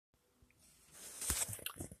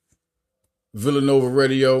Villanova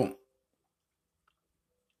Radio.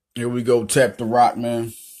 Here we go. Tap the rock,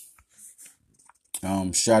 man.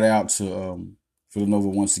 Shout out to Villanova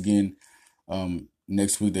once again.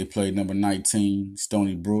 Next week they play number 19,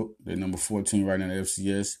 Stony Brook. They're number 14 right now in the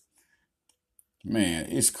FCS. Man,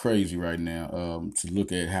 it's crazy right now to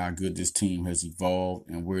look at how good this team has evolved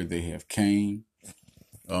and where they have came.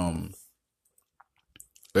 Um,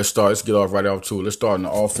 let's get off right off to it. Let's start in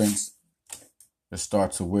the offense. Let's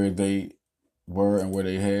start to where they were and where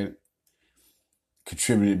they had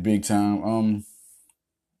contributed big time.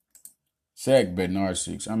 Zach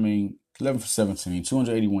Bednarsik, 11 for 17,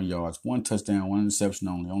 281 yards, one touchdown, one interception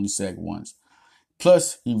only sacked once.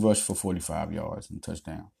 Plus, he rushed for 45 yards and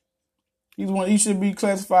touchdown. He should be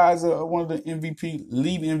classified as one of the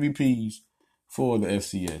lead MVPs for the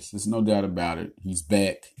FCS. There's no doubt about it. He's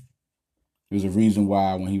back. There's a reason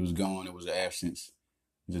why when he was gone, it was an absence.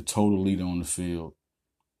 He's a total leader on the field.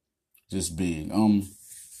 Just big.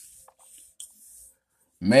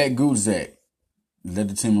 Matt Guzak led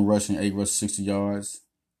the team in rushing, 8 rushes, 60 yards.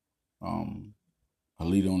 A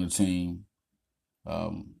leader on the team.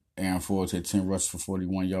 Aaron Forbes had 10 rushes for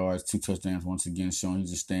 41 yards, 2 touchdowns once again, showing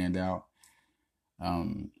he's a standout.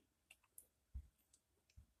 And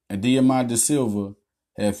Diamante De Silva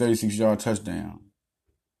had a 36-yard touchdown.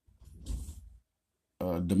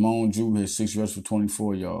 Damone Drew had 6 rushes for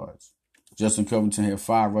 24 yards. Justin Covington had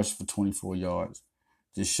 5 rushes for 24 yards.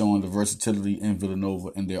 Just showing the versatility in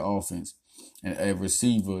Villanova and their offense. And a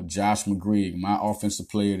receiver, Josh McGrigg, my offensive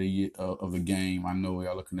player of the game. I know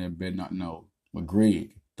y'all looking at better not know.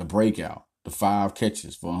 McGrigg, the breakout, the 5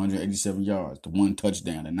 catches for 187 yards, the 1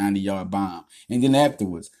 touchdown, the 90-yard bomb. And then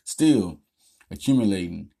afterwards, still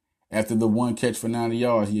accumulating. After the 1 catch for 90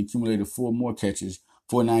 yards, he accumulated 4 more catches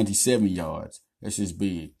for 97 yards. That's just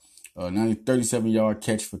big. 37-yard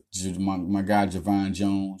catch for my guy, Javon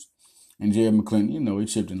Jones. And Jared McClinton, he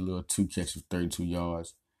chipped in a little 2 catches for 32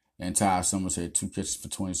 yards. And Ty Summers had 2 catches for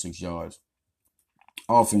 26 yards.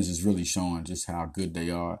 Offense is really showing just how good they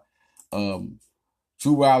are.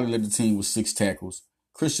 Drew Wiley led the team with 6 tackles.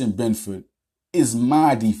 Christian Benford is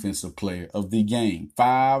my defensive player of the game.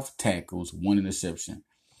 5 tackles, 1 interception.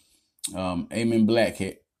 Amon Black,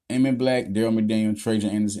 Daryl McDaniel,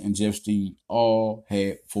 Trajan Anderson, and Jeff Steed all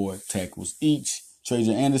had 4 tackles each.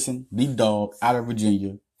 Trajan Anderson, the dog out of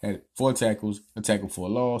Virginia, had 4 tackles, a tackle for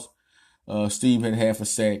a loss. Steve had half a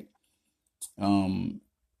sack.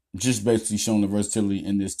 Just basically showing the versatility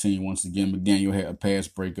in this team. Once again, McDaniel had a pass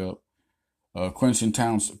breakup. Quanshin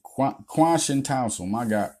Townsend, my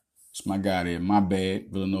guy. It's my guy there. My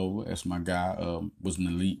bad, Villanova. That's my guy. Was an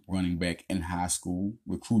elite running back in high school.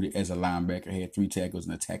 Recruited as a linebacker. Had 3 tackles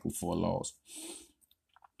and a tackle for a loss.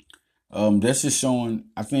 That's just showing,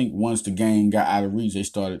 I think once the game got out of reach, they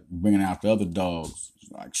started bringing out the other dogs.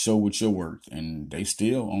 Like, show what you're worth. And they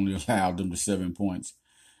still only allowed them to 7 points.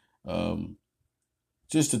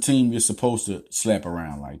 Just a team you're supposed to slap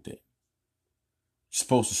around like that. You're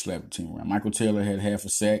supposed to slap the team around. Michael Taylor had half a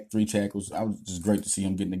sack, 3 tackles. I was just great to see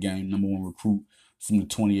him get in the game. Number 1 recruit from the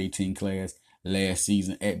 2018 class last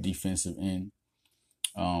season at defensive end.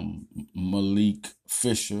 Malik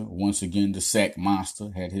Fisher, once again, the sack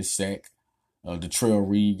monster, had his sack. Detrell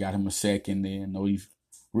Reed got him a sack in there. He's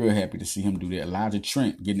real happy to see him do that. Elijah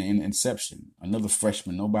Trent getting an interception. Another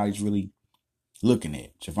freshman nobody's really looking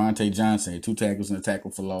at. Javante Johnson had 2 tackles and a tackle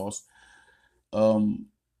for loss.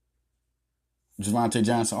 Javante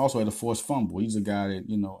Johnson also had a forced fumble. He's a guy that,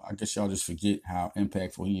 I guess y'all just forget how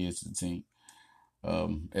impactful he is to the team.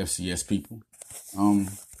 FCS people.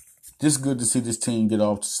 Just good to see this team get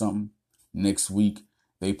off to something. Next week,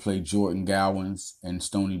 they play Jordan Gowans and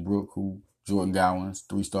Stony Brook, Jordan Gowans,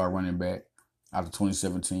 3-star running back out of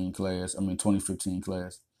 2015 class.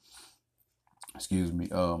 Excuse me.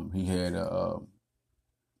 He had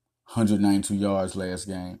 192 yards last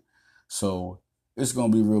game. So it's going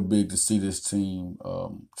to be real big to see this team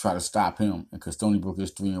try to stop him. Because Stony Brook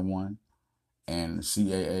is 3-1. And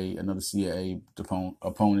another CAA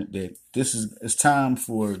opponent that this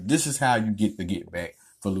is how you get back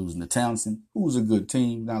for losing to Townsend, who's a good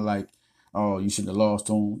team. Not like, oh, you should have lost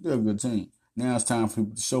to them. They're a good team. Now it's time for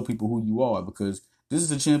people to show people who you are, because this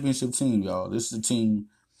is a championship team, y'all. This is a team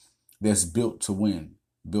that's built to win,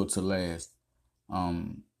 built to last.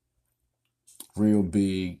 Real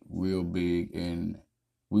big, and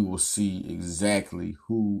we will see exactly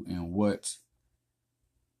who and what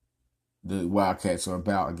the Wildcats are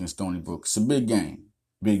about against Stony Brook. It's a big game,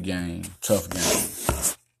 tough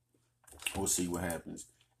game. We'll see what happens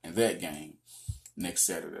in that game next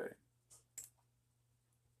Saturday.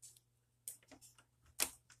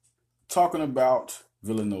 Talking about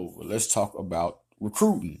Villanova, let's talk about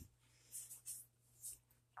recruiting.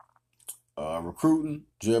 Recruiting,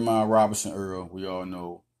 Jeremiah Robinson Earl, we all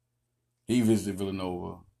know he visited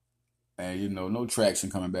Villanova, and no traction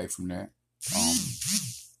coming back from that.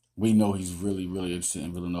 We know he's really, really interested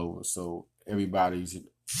in Villanova, so everybody's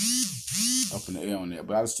up in the air on that.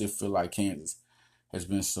 But I still feel like Kansas has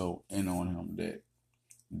been so in on him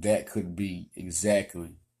that could be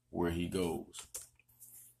exactly where he goes.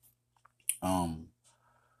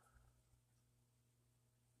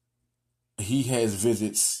 He has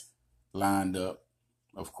visits lined up,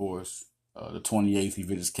 of course. The 28th, he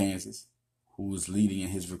visits Kansas, who is leading in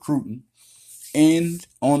his recruiting. And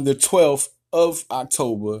on the 12th of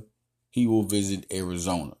October, he will visit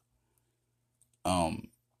Arizona.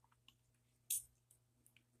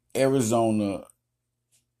 Arizona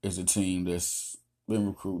is a team that's been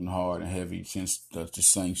recruiting hard and heavy since the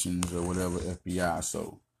sanctions or whatever, FBI.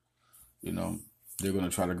 So, they're going to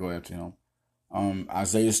try to go after him.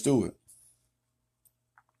 Isaiah Stewart.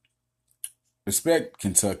 Expect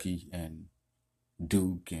Kentucky and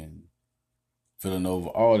Duke and Villanova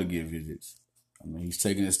all to get visits. I mean, he's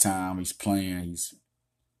taking his time. He's playing. He's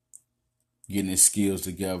getting his skills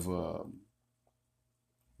together.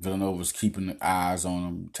 Villanova's keeping eyes on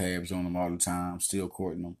him, tabs on him all the time, still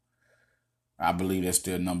courting him. I believe that's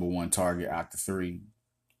their number one target out the three.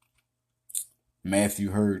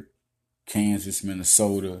 Matthew Hurt, Kansas,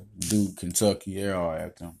 Minnesota, Duke, Kentucky, they're all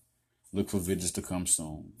after him. Look for visits to come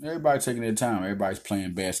soon. Everybody taking their time. Everybody's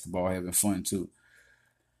playing basketball, having fun too.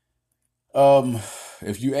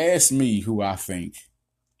 If you ask me who I think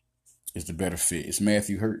is the better fit, it's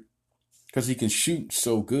Matthew Hurt. Because he can shoot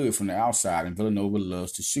so good from the outside, and Villanova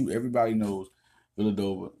loves to shoot. Everybody knows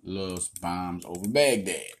Villanova loves bombs over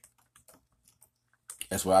Baghdad.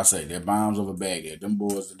 That's what I say. They're bombs over Baghdad. Them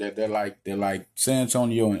boys, they're like San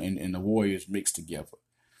Antonio and the Warriors mixed together.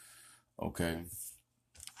 Okay.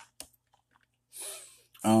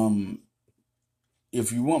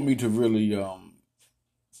 If you want me to really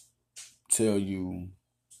tell you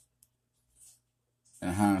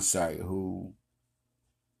in hindsight who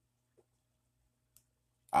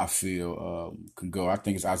I feel can go, I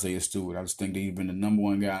think it's Isaiah Stewart. I just think that he's been the number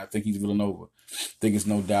one guy. I think he's Villanova. I think it's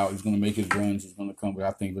no doubt he's going to make his runs. He's going to come, but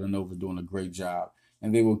I think Villanova's doing a great job,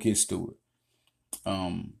 and they will get Stewart.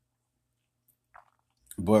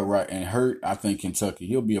 But right, and Hurt, I think Kentucky,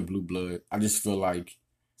 he'll be a blue blood. I just feel like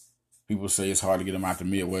people say it's hard to get him out the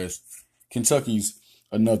Midwest. Kentucky's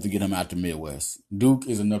enough to get him out the Midwest. Duke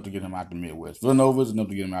is enough to get him out the Midwest. Villanova is enough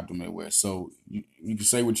to get him out the Midwest. So you can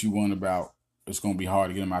say what you want about it's going to be hard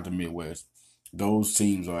to get him out the Midwest. Those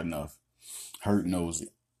teams are enough. Hurt knows it.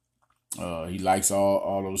 He likes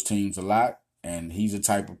all those teams a lot, and he's the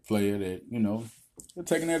type of player that, they're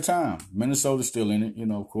taking their time. Minnesota's still in it,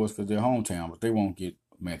 of course, because they're hometown, but they won't get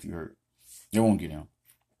Matthew Hurt. They won't get him.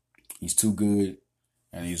 He's too good,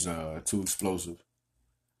 and he's too explosive.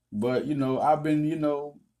 But, I've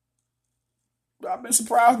been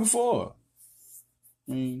surprised before.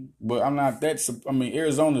 But I'm not that,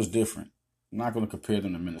 Arizona's different. I'm not going to compare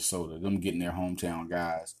them to Minnesota. Them getting their hometown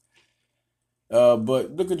guys.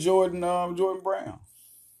 But look at Jordan Brown.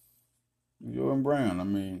 Jordan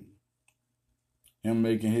Brown, him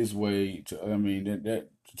making his way to, that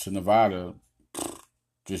to Nevada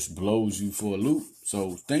just blows you for a loop.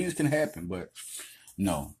 So things can happen, but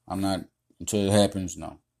no, I'm not, until it happens,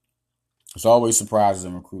 no. It's always surprises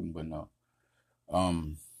in recruiting, but no.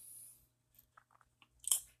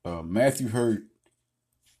 Matthew Hurt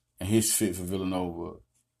and his fit for Villanova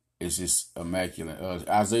is just immaculate.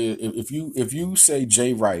 Isaiah, if you say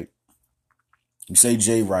Jay Wright, and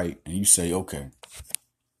you say, okay,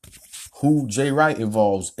 who Jay Wright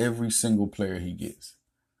involves every single player he gets.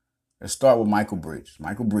 Let's start with Michael Bridges.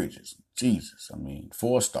 Michael Bridges, Jesus,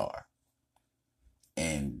 4-star.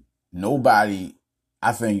 And nobody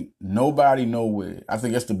nowhere, I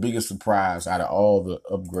think that's the biggest surprise out of all the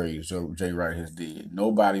upgrades Jay Wright has did.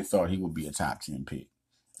 Nobody thought he would be a top 10 pick.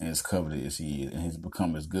 And as coveted as he is, and has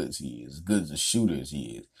become as good as he is, as good as a shooter as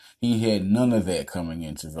he is. He had none of that coming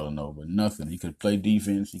into Villanova. Nothing. He could play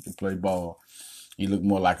defense. He could play ball. He looked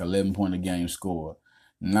more like 11-point a game scorer.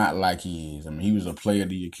 Not like he is. He was a player of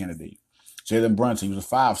the year candidate. Jalen Brunson, he was a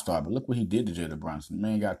 5-star, but look what he did to Jalen Brunson.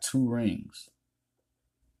 Man got 2 rings.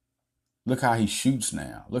 Look how he shoots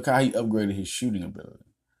now. Look how he upgraded his shooting ability.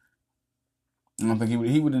 I don't think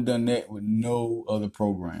he would have done that with no other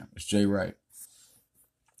program. It's Jay Wright.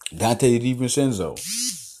 Dante DiVincenzo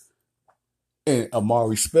and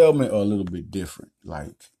Amari Spellman are a little bit different.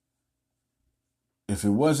 Like, if it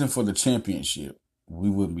wasn't for the championship, we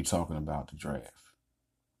wouldn't be talking about the draft.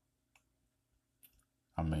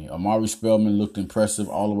 Amari Spellman looked impressive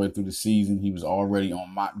all the way through the season. He was already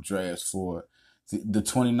on mock drafts for the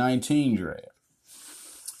 2019 draft.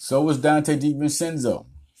 So was Dante DiVincenzo.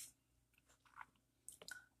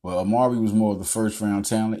 Well, Amari was more of the first-round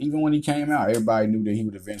talent. Even when he came out, everybody knew that he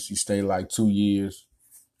would eventually stay like 2 years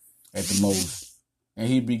at the most, and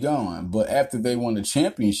he'd be gone. But after they won the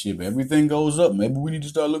championship, everything goes up. Maybe we need to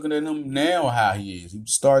start looking at him now how he is.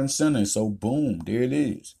 He's starting center, so boom, there it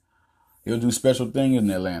is. He'll do special things in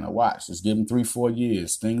Atlanta. Watch, just give him 3-4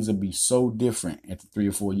 years. Things will be so different after 3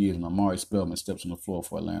 or 4 years when Amari Spellman steps on the floor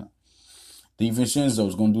for Atlanta. DiVincenzo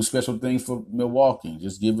is going to do special things for Milwaukee.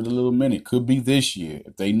 Just give it a little minute. Could be this year.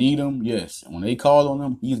 If they need him, yes. And when they call on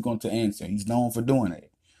him, he's going to answer. He's known for doing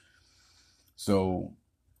it. So,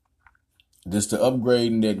 just the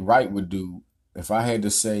upgrading that Wright would do, if I had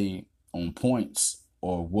to say on points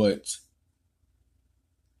or what,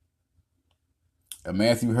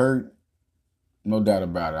 Matthew Hurt, no doubt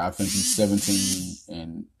about it. I think he's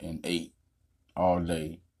 17 and 8 all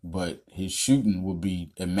day. But his shooting will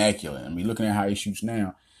be immaculate. I mean, looking at how he shoots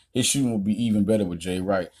now, his shooting will be even better with Jay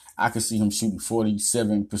Wright. I could see him shooting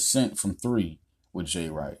 47% from 3 with Jay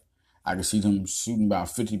Wright. I could see him shooting about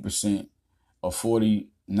 50% or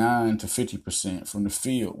 49 to 50% from the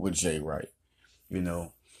field with Jay Wright. You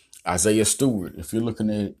know, Isaiah Stewart, if you're looking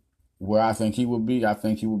at where I think he would be, I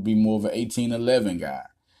think he would be more of an 18-11 guy.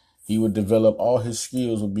 He would develop, all his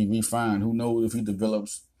skills would be refined. Who knows if he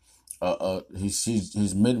develops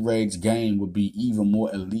his mid-range game would be even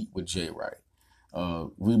more elite with Jay Wright.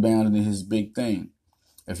 Rebounding is his big thing.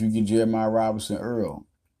 If you get Jeremiah Robinson Earl,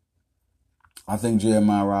 I think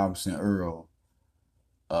Jeremiah Robinson Earl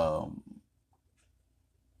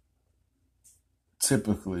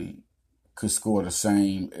typically could score the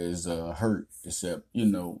same as Hurt, except, you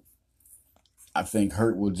know, I think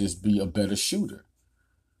Hurt will just be a better shooter.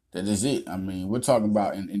 That is it. I mean, we're talking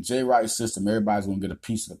about in Jay Wright's system, everybody's going to get a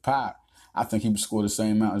piece of the pie. I think he would score the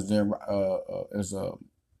same amount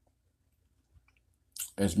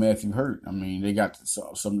as Matthew Hurt. I mean, they got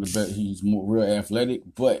some of the best. He's more real athletic,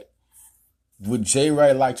 but would Jay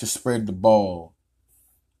Wright like to spread the ball?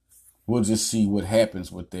 We'll just see what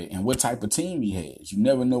happens with that and what type of team he has. You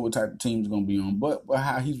never know what type of team he's going to be on, but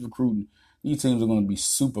how he's recruiting, these teams are going to be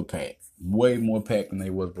super packed, way more packed than they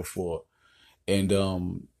was before. And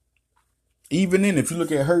even then, if you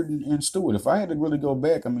look at Hurt and Stewart, if I had to really go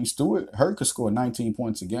back, I mean, Hurt could score 19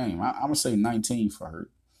 points a game. I'm going to say 19 for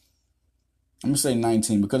Hurt. I'm going to say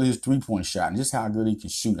 19 because of his three-point shot and just how good he can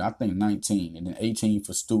shoot. I think 19 and then 18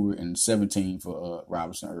 for Stewart and 17 for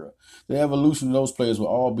Robinson Earl. The evolution of those players will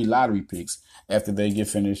all be lottery picks after they get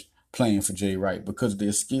finished playing for Jay Wright because of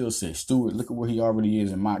their skill set. Stewart, look at where he already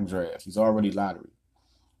is in mock drafts. He's already lottery.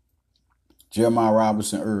 Jeremiah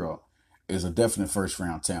Robinson Earl is a definite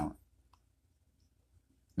first-round talent.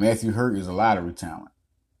 Matthew Hurt is a lottery talent.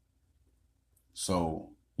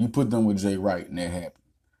 So you put them with Jay Wright and that happened.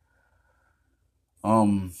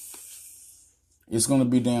 It's going to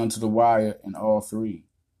be down to the wire in all three.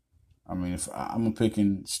 I mean, if I'm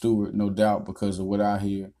picking Stewart, no doubt, because of what I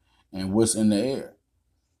hear and what's in the air.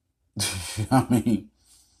 I mean,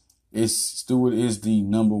 Stewart is the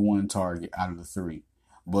number one target out of the three,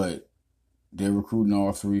 but they're recruiting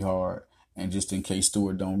all three hard. And just in case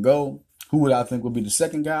Stewart don't go, who would I think would be the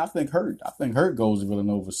second guy? I think Hurt. I think Hurt goes to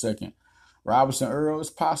Villanova second. Robinson Earl is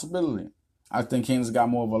a possibility. I think Kansas got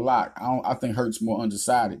more of a lock. I think Hurt's more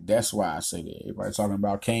undecided. That's why I say that. Everybody talking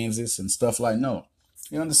about Kansas and stuff like no.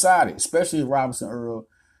 You're undecided, especially if Robinson Earl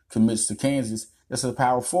commits to Kansas. That's a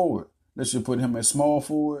power forward. They should put him at small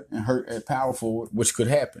forward and Hurt at power forward, which could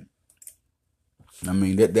happen. I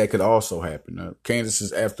mean, that could also happen. Kansas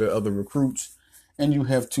is after other recruits, and you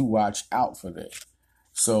have to watch out for that.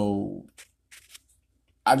 So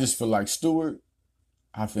I just feel like Stewart.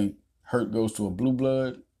 I think Hurt goes to a blue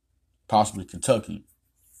blood, possibly Kentucky.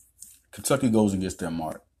 Kentucky goes and gets their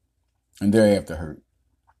mark, and they're after Hurt.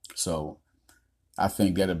 So I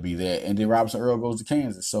think that'll be that. And then Robinson Earl goes to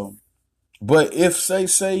Kansas. So, but if say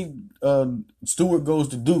Stewart goes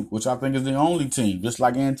to Duke, which I think is the only team, just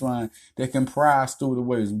like Antoine, that can pry Stewart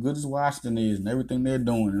away, as good as Washington is and everything they're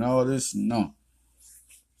doing and all this, no.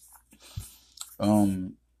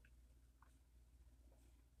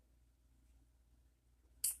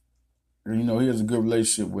 You know, he has a good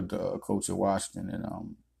relationship with the coach at Washington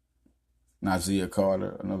and Nazia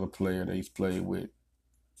Carter, another player that he's played with.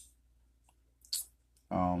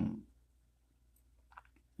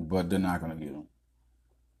 But they're not going to get him.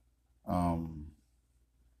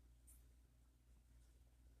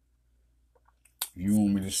 You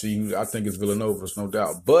want me to see who? I think it's Villanova's, no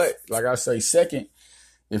doubt. But like I say, second,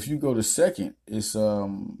 if you go to second, it's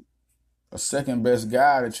a second best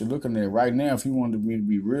guy that you're looking at right now, if you wanted me to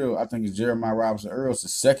be real, I think it's Jeremiah Robinson Earl's the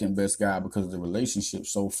second best guy because of the relationship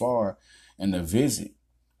so far and the visit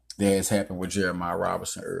that has happened with Jeremiah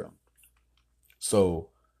Robinson Earl. So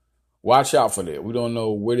watch out for that. We don't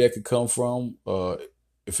know where that could come from,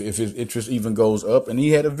 if his interest even goes up. And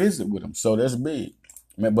he had a visit with him, so that's big.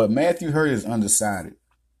 But Matthew Hurt is undecided.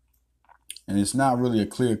 And it's not really a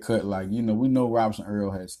clear cut, like, we know Robinson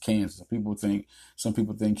Earl has Kansas. Some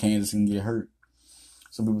people think Kansas can get hurt.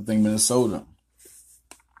 Some people think Minnesota.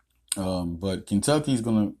 But Kentucky's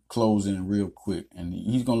going to close in real quick, and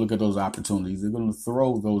he's going to look at those opportunities. They're going to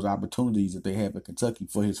throw those opportunities that they have at Kentucky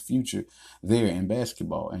for his future there in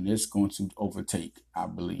basketball, and it's going to overtake, I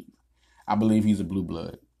believe. I believe he's a blue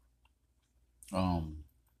blood.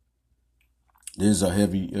 There's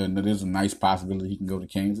a nice possibility he can go to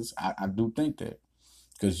Kansas. I do think that,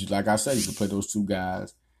 because like I said, you can play those two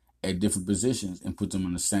guys at different positions and put them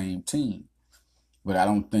on the same team. But I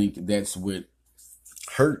don't think that's what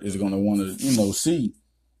Hurt is going to want to, see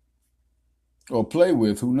or play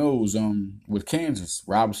with. Who knows? With Kansas,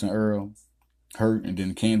 Robinson Earl, Hurt, and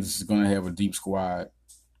then Kansas is going to have a deep squad.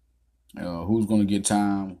 Who's going to get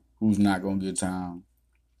time? Who's not going to get time?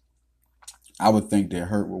 I would think that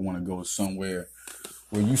Hurt would want to go somewhere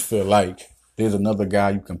where you feel like there's another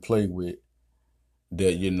guy you can play with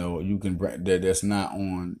that, you can, that's not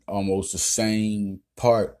on almost the same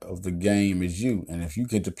part of the game as you. And if you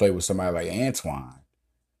get to play with somebody like Antoine,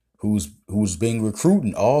 who's been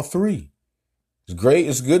recruiting all three, it's great.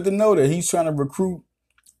 It's good to know that he's trying to recruit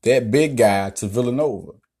that big guy to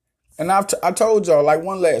Villanova. And I told y'all, like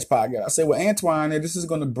one last podcast, I said, well, Antoine, this is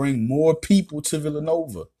going to bring more people to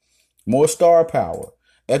Villanova. More star power.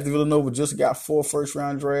 After Villanova just got 3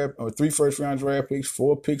 first-round draft picks,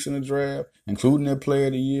 4 picks in the draft, including their player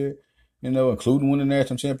of the year, including winning the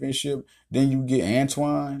national championship. Then you get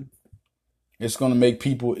Antoine. It's going to make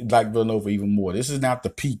people like Villanova even more. This is not the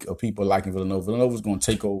peak of people liking Villanova. Villanova is going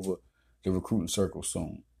to take over the recruiting circle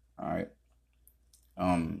soon. All right.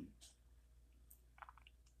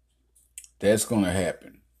 That's going to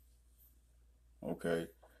happen. Okay.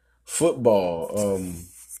 Football.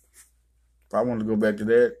 If I want to go back to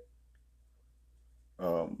that,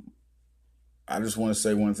 I just want to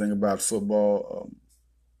say one thing about football.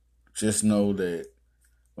 Just know that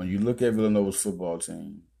when you look at Villanova's football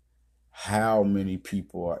team, how many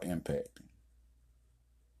people are impacting?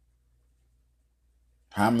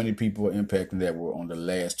 How many people are impacting that were on the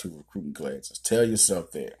last 2 recruiting classes? Tell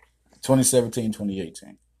yourself that. 2017,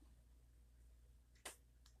 2018.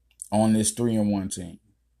 On this 3-1 team,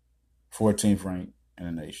 14th ranked in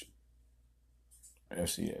the nation.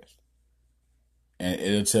 FCS. And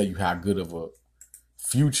it'll tell you how good of a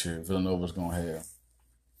future Villanova's going to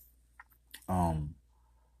have.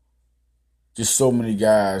 Just so many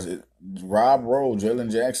guys. Rob Rowe, Jalen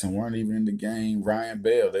Jackson weren't even in the game. Ryan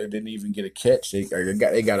Bell, they didn't even get a catch. They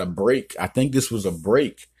got a break. I think this was a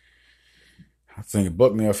break. I think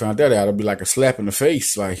Bucknell found that out. It'd be like a slap in the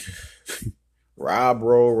face. Like Rob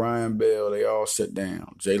Rowe, Ryan Bell, they all sit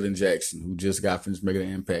down. Jalen Jackson, who just got finished making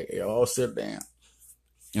an impact, they all sit down.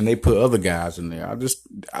 And they put other guys in there.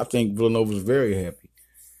 I think Villanova's very happy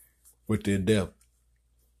with their depth.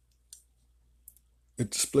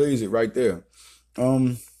 It displays it right there.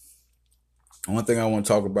 One thing I want to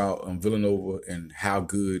talk about Villanova and how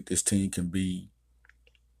good this team can be,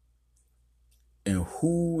 and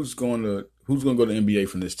who's going to go to the NBA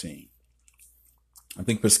from this team. I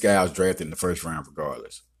think Pascal's drafted in the first round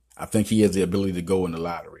regardless. I think he has the ability to go in the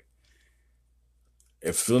lottery.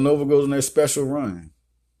 If Villanova goes on their special run,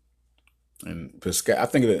 and Pascal, I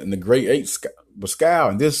think in the grade 8, Pascal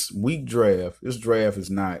in this draft is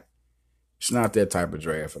not, it's not that type of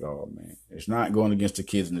draft at all, man. It's not going against the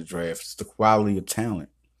kids in the draft. It's the quality of talent.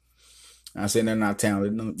 I'm saying they're not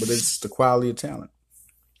talented, but it's the quality of talent.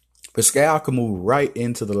 Pascal can move right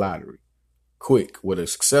into the lottery quick with a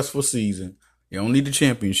successful season. You don't need the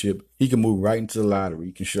championship. He can move right into the lottery.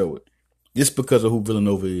 He can show it. Just because of who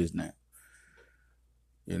Villanova is now.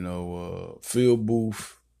 Phil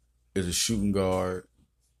Booth is a shooting guard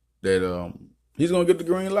that he's going to get the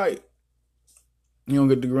green light. He's going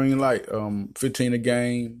to get the green light. 15 a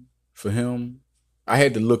game for him. I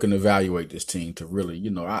had to look and evaluate this team to really,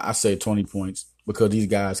 I say 20 points because these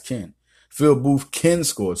guys can. Phil Booth can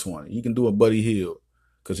score 20. He can do a Buddy Hield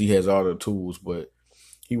because he has all the tools, but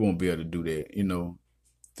he won't be able to do that.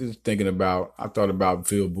 Just I thought about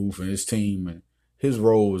Phil Booth and his team, and his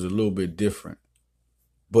role is a little bit different,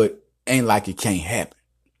 but ain't like it can't happen.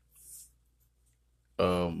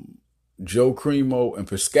 Joe Cremo and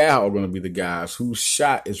Pascal are going to be the guys whose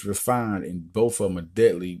shot is refined, and both of them are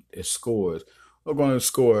deadly as scorers. are going to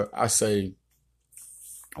score, I say,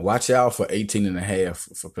 watch out for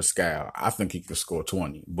 18.5 for Pascal. I think he could score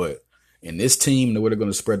 20. But in this team, the way they're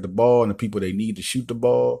going to spread the ball and the people they need to shoot the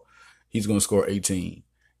ball, he's going to score 18.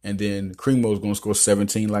 And then Cremo is going to score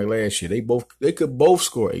 17 like last year. They could both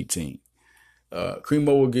score 18.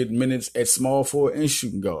 Cremo will get minutes at small forward and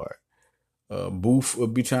shooting guard. Booth will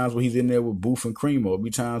be times where he's in there with Booth and Cremo. There'll be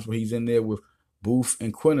times where he's in there with Booth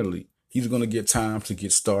and Quinterly. He's going to get time to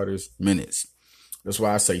get starters minutes. That's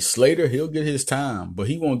why I say Slater, he'll get his time, but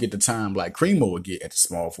he won't get the time like Cremo will get at the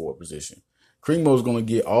small forward position. Cremo's going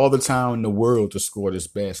to get all the time in the world to score this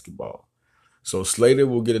basketball. So Slater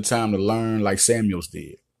will get a time to learn like Samuels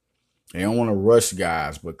did. They don't want to rush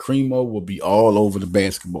guys, but Cremo will be all over the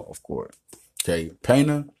basketball court. Okay,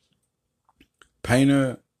 Painter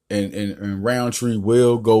and Roundtree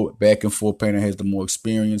will go back and forth. Painter has the more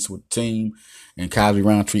experience with the team, and Kylie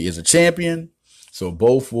Roundtree is a champion. So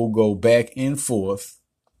both will go back and forth,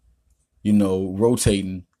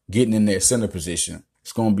 rotating, getting in that center position.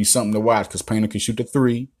 It's going to be something to watch because Painter can shoot the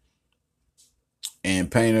three,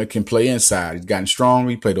 and Painter can play inside. He's gotten stronger.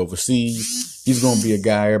 He played overseas. He's going to be a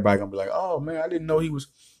guy everybody going to be like, oh, man, I didn't know he was.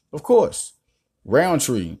 Of course.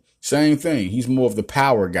 Roundtree, same thing. He's more of the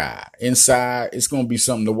power guy. Inside, it's going to be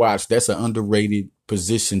something to watch. That's an underrated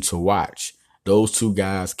position to watch. Those two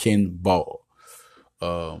guys can ball.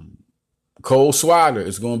 Cole Swider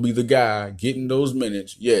is going to be the guy getting those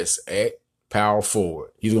minutes, yes, at power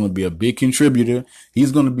forward. He's going to be a big contributor.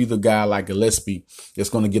 He's going to be the guy like Gillespie that's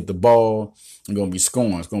going to get the ball and going to be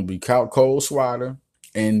scoring. It's going to be Cole Swider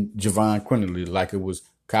and Javon Quinterly like it was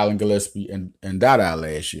Colin Gillespie and Dada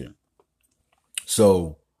last year.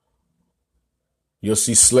 So you'll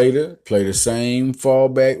see Slater play the same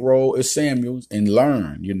fallback role as Samuels and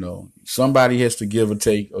learn, Somebody has to give or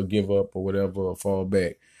take or give up or whatever or fall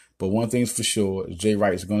back. But one thing's for sure, Jay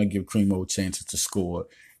Wright is going to give Cremo chances to score,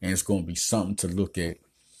 and it's going to be something to look at.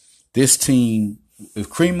 This team, if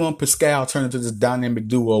Cremo and Pascal turn into this dynamic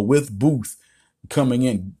duo with Booth coming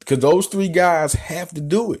in, because those three guys have to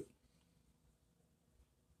do it.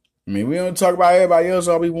 I mean, we don't talk about everybody else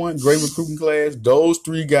all we want, great recruiting class. Those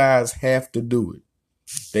three guys have to do it.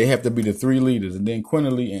 They have to be the three leaders. And then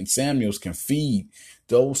Quinterly and Samuels can feed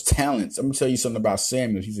those talents. I'm going to tell you something about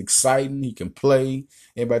Samuels. He's exciting. He can play.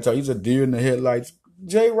 Everybody talk, he's a deer in the headlights.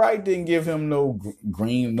 Jay Wright didn't give him no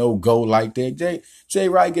green, no gold like that. Jay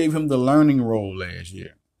Wright gave him the learning role last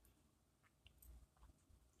year.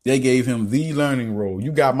 They gave him the learning role.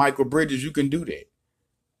 You got Michael Bridges. You can do that.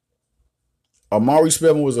 Amari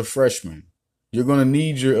Spellman was a freshman. You're going to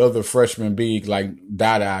need your other freshman big like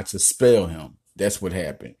Dada to spell him. That's what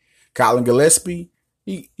happened. Colin Gillespie,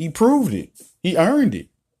 he proved it. He earned it.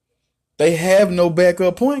 They have no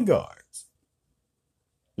backup point guards.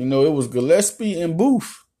 It was Gillespie and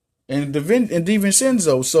Booth and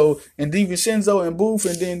DiVincenzo. So, and DiVincenzo and Booth,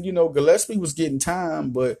 and then, Gillespie was getting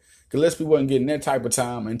time, but Gillespie wasn't getting that type of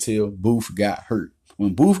time until Booth got hurt.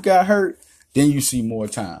 When Booth got hurt, then you see more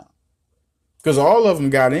time. Because all of them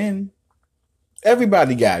got in.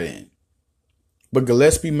 Everybody got in. But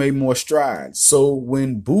Gillespie made more strides. So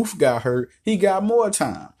when Booth got hurt, he got more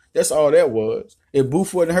time. That's all that was. If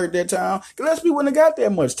Booth wasn't hurt that time, Gillespie wouldn't have got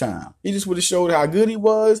that much time. He just would have showed how good he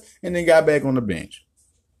was and then got back on the bench.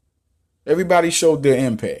 Everybody showed their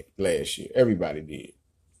impact last year. Everybody did.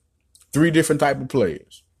 3 different type of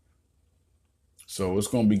players. So it's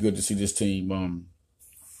going to be good to see this team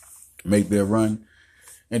make their run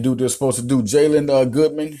and do what they're supposed to do. Jalen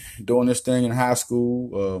Goodman doing this thing in high school.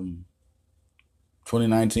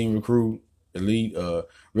 2019 recruit, elite.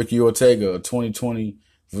 Ricky Ortega, a 2020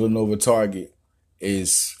 Villanova target,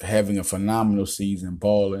 is having a phenomenal season,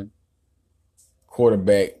 balling.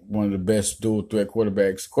 Quarterback, one of the best dual threat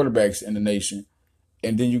quarterbacks in the nation.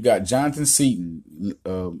 And then you got Jonathan Seaton,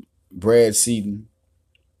 Brad Seaton,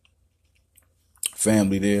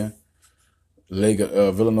 family there.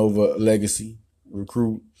 Villanova legacy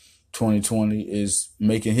recruit 2020 is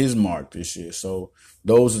making his mark this year. So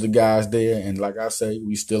those are the guys there. And like I say,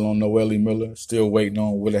 we still on Noelle Miller, still waiting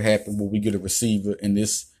on what'll happen when we get a receiver in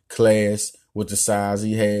this class with the size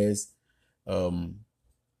he has.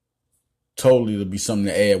 Totally to be something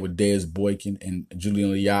to add with Dez Boykin and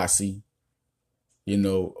Julian Liassi,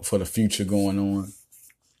 for the future going on.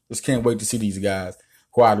 Just can't wait to see these guys.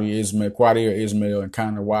 Quadir Ismail, and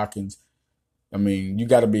Connor Watkins. I mean, you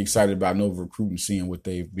got to be excited about Nova recruiting, seeing what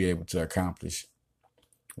they've been able to accomplish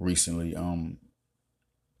recently.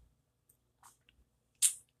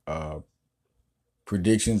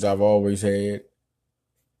 Predictions I've always had.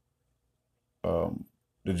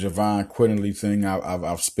 The Javon Quinterly thing,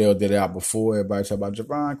 I've spelled that out before. Everybody talk about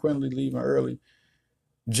Javon Quinterly leaving early.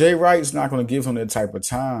 Jay Wright's not going to give him that type of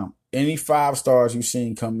time. Any 5 stars you've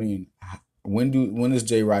seen come in, when does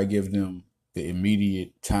Jay Wright give them the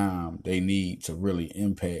immediate time they need to really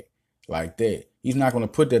impact like that? He's not going to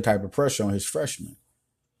put that type of pressure on his freshmen.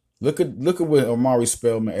 Look at what Omari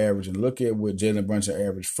Spellman averaged, and look at what Jalen Brunson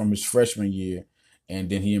averaged from his freshman year, and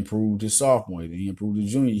then he improved his sophomore, then he improved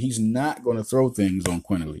his junior. He's not going to throw things on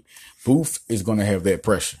Quinley. Booth is going to have that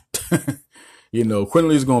pressure.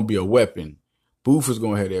 Quinley is going to be a weapon. Booth is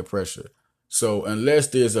going to have that pressure. So unless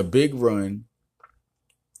there's a big run,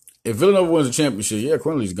 if Villanova wins the championship,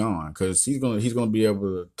 Quinley's gone, because he's gonna be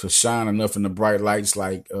able to shine enough in the bright lights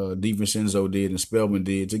like DiVincenzo did and Spellman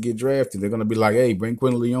did to get drafted. They're gonna be like, hey, bring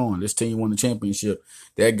Quinley on. This team won the championship.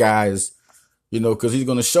 That guy is, because he's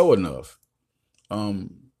gonna show enough.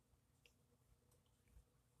 And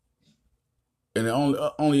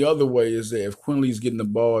the only other way is that if Quinley's getting the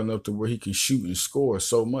ball enough to where he can shoot and score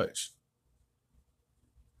so much.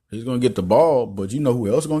 He's going to get the ball, but you know who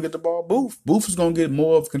else is going to get the ball? Booth. Booth is going to get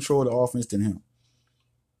more of control of the offense than him.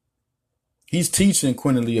 He's teaching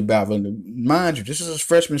Quinley about Villanova. Mind you, this is his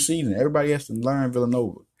freshman season. Everybody has to learn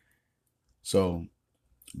Villanova. So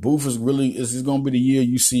Booth is going to be the year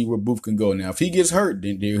you see where Booth can go. Now, if he gets hurt,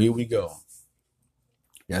 then here we go.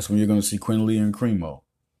 That's when you're going to see Quinley and Cremo.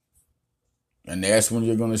 And that's when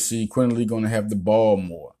you're going to see Quinley going to have the ball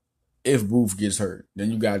more. If Booth gets hurt, then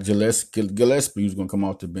you got Gillespie who's going to come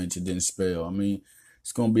off the bench and then spell. I mean,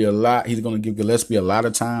 it's going to be a lot. He's going to give Gillespie a lot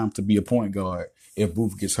of time to be a point guard if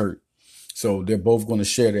Booth gets hurt. So they're both going to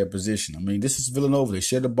share their position. I mean, this is Villanova. They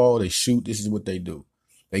share the ball. They shoot. This is what they do.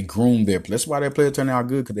 They groom their players. That's why their players turn out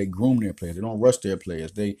good, because they groom their players. They don't rush their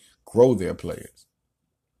players. They grow their players.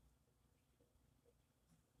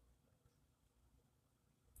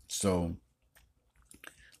 So,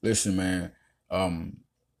 listen, man.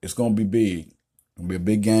 It's going to be big. It's going to be a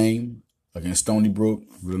big game against Stony Brook.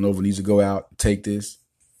 Villanova needs to go out and take this.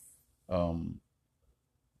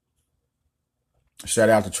 Shout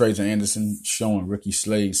out to Trajan Anderson showing Ricky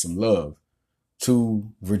Slade some love.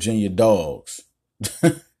 2 Virginia dogs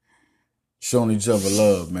showing each other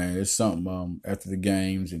love, man. It's something after the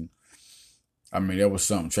games. And, I mean, that was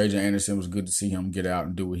something. Trajan Anderson, was good to see him get out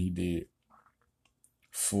and do what he did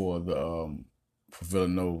for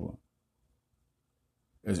Villanova.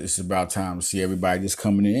 It's about time to see everybody just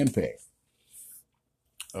coming in impact.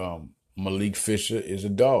 Malik Fisher is a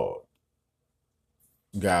dog.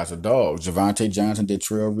 Guys are dogs. Javante Johnson,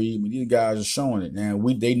 Detrell Reed. I mean, these guys are showing it. Now,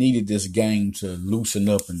 they needed this game to loosen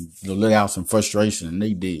up and let out some frustration, and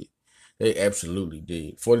they did. They absolutely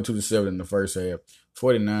did. 42-7 in the first half,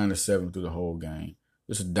 49-7 through the whole game.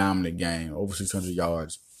 It's a dominant game, over 600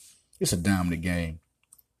 yards. It's a dominant game.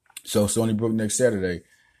 So, Stony Brook next Saturday.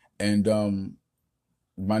 And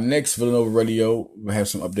my next Villanova Radio will have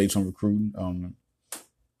some updates on recruiting.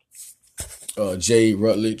 Jade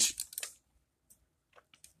Rutledge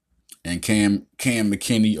and Cam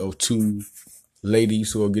McKinney are 2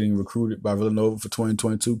 ladies who are getting recruited by Villanova for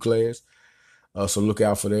 2022 class. So look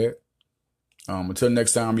out for that. Until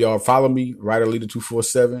next time, y'all, follow me, Ryder Leader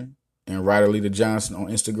 247 and Ryder Leader Johnson on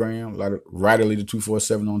Instagram, Ryder Leader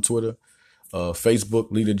 247 on Twitter,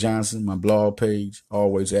 Facebook Leader Johnson, my blog page,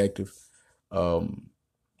 always active.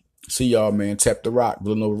 See y'all, man. Tap the Rock,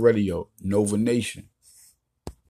 Villanova Radio, Nova Nation.